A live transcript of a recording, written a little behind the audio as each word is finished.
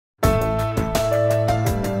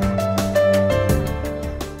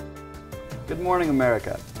morning,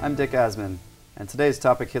 America. I'm Dick Asman, and today's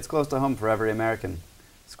topic hits close to home for every American.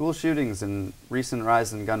 School shootings and recent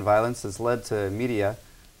rise in gun violence has led to media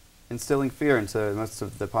instilling fear into most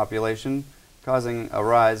of the population, causing a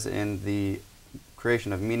rise in the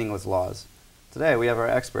creation of meaningless laws. Today we have our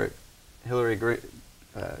expert, Hillary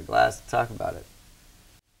Glass, to talk about it.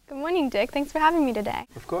 Good morning, Dick. Thanks for having me today.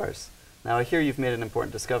 Of course. Now I hear you've made an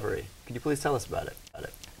important discovery. Could you please tell us about it?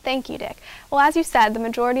 Thank you, Dick. Well, as you said, the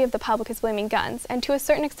majority of the public is blaming guns, and to a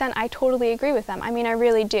certain extent I totally agree with them. I mean, I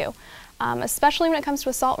really do. Especially when it comes to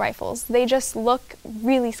assault rifles. They just look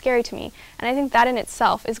really scary to me, and I think that in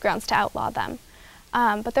itself is grounds to outlaw them.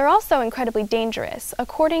 But they're also incredibly dangerous.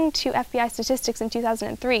 According to FBI statistics in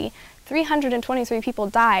 2003, 323 people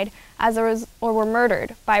died or were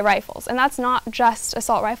murdered by rifles. And that's not just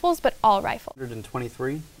assault rifles, but all rifles.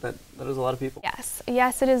 123? That is a lot of people. Yes,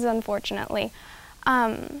 it is, unfortunately.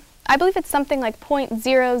 I believe it's something like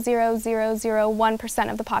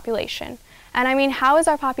 0.00001% of the population. And I mean, how is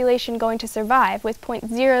our population going to survive with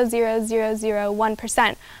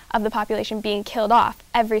 0.00001% of the population being killed off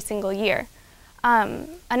every single year?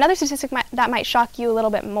 Another statistic that might shock you a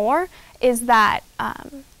little bit more is that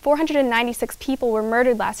 496 people were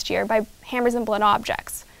murdered last year by hammers and blunt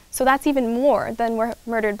objects. So that's even more than were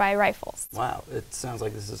murdered by rifles. Wow, it sounds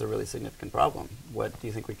like this is a really significant problem. What do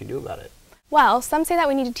you think we can do about it? Well, some say that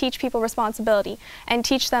we need to teach people responsibility and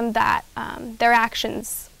teach them that their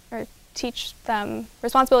actions, or teach them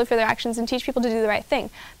responsibility for their actions and teach people to do the right thing.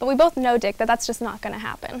 But we both know, Dick, that that's just not going to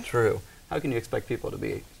happen. True. How can you expect people to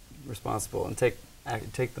be responsible and take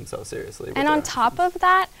themselves seriously? And on top of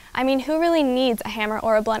that, I mean, who really needs a hammer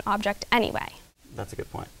or a blunt object anyway? That's a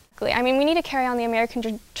good point. I mean, we need to carry on the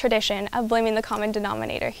American tradition of blaming the common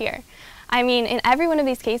denominator here. I mean, in every one of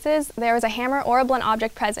these cases, there was a hammer or a blunt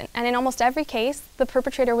object present, and in almost every case, the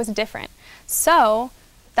perpetrator was different. So,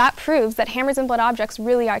 that proves that hammers and blunt objects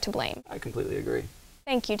really are to blame. I completely agree.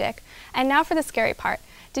 Thank you, Dick. And now for the scary part.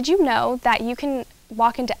 Did you know that you can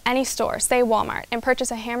walk into any store, say Walmart, and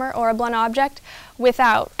purchase a hammer or a blunt object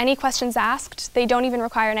without any questions asked? They don't even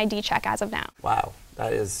require an ID check as of now. Wow,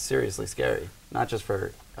 that is seriously scary. Not just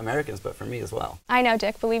for Americans, but for me as well. I know,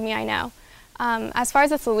 Dick. Believe me, I know. As far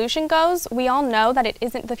as the solution goes, we all know that it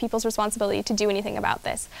isn't the people's responsibility to do anything about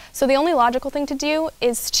this. So the only logical thing to do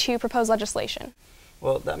is to propose legislation.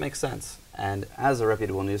 Well, that makes sense. And as a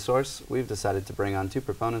reputable news source, we've decided to bring on two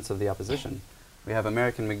proponents of the opposition. We have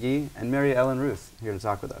American McGee and Mary Ellen Ruth here to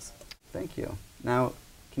talk with us. Thank you. Now,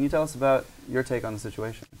 can you tell us about your take on the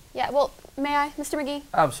situation? Yeah, well, may I, Mr. McGee?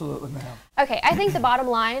 Absolutely, ma'am. Okay, I think the bottom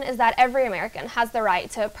line is that every American has the right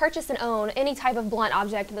to purchase and own any type of blunt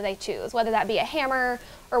object that they choose, whether that be a hammer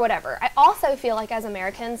or whatever. I also feel like as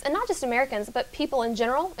Americans, and not just Americans, but people in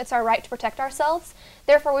general, it's our right to protect ourselves.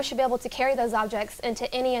 Therefore, we should be able to carry those objects into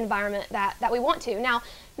any environment that we want to. Now,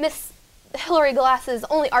 Miss Hillary Glass's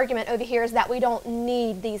only argument over here is that we don't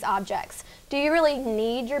need these objects. Do you really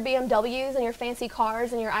need your BMWs and your fancy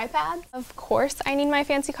cars and your iPads? Of course I need my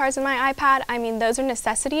fancy cars and my iPad. I mean, those are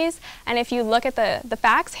necessities. And if you look at the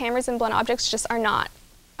facts, hammers and blunt objects just are not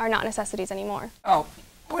necessities anymore. Oh,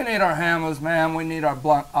 we need our hammers, ma'am. We need our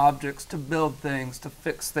blunt objects to build things, to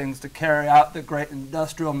fix things, to carry out the great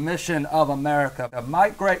industrial mission of America. My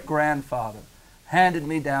great-grandfather handed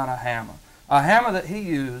me down a hammer that he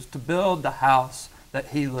used to build the house that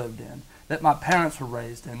he lived in, that my parents were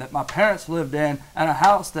raised in, that my parents lived in, and a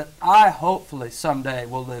house that I hopefully someday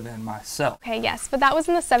will live in myself. Okay, yes, but that was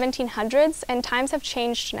in the 1700s, and times have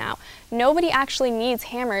changed now. Nobody actually needs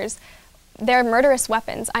hammers. They're murderous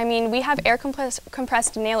weapons. I mean, we have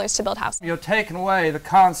air-compressed nailers to build houses. You're taking away the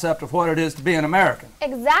concept of what it is to be an American.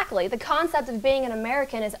 Exactly. The concept of being an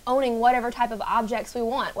American is owning whatever type of objects we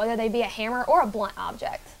want, whether they be a hammer or a blunt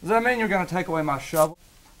object. Does that mean you're going to take away my shovel?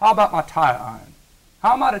 How about my tire iron?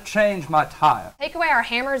 How am I to change my tire? Take away our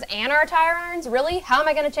hammers and our tire irons? Really? How am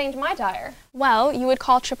I going to change my tire? Well, you would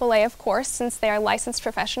call AAA, of course, since they are licensed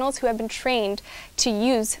professionals who have been trained to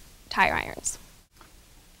use tire irons.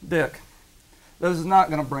 Dick, this is not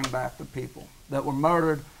going to bring back the people that were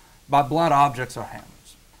murdered by blunt objects or hammers.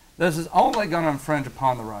 This is only going to infringe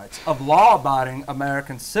upon the rights of law-abiding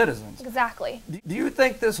American citizens. Exactly. Do you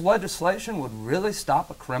think this legislation would really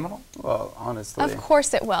stop a criminal? Well, honestly... Of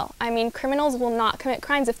course it will. I mean, criminals will not commit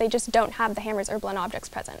crimes if they just don't have the hammers or blunt objects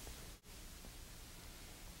present.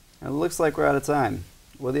 It looks like we're out of time.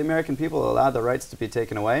 Will the American people allow the rights to be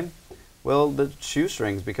taken away? Will the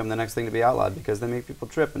shoestrings become the next thing to be outlawed because they make people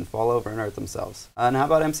trip and fall over and hurt themselves? And how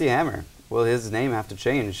about MC Hammer? Will his name have to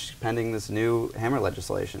change pending this new hammer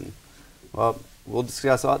legislation? Well, we'll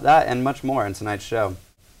discuss all that and much more in tonight's show.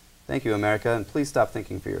 Thank you, America, and please stop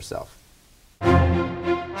thinking for yourself.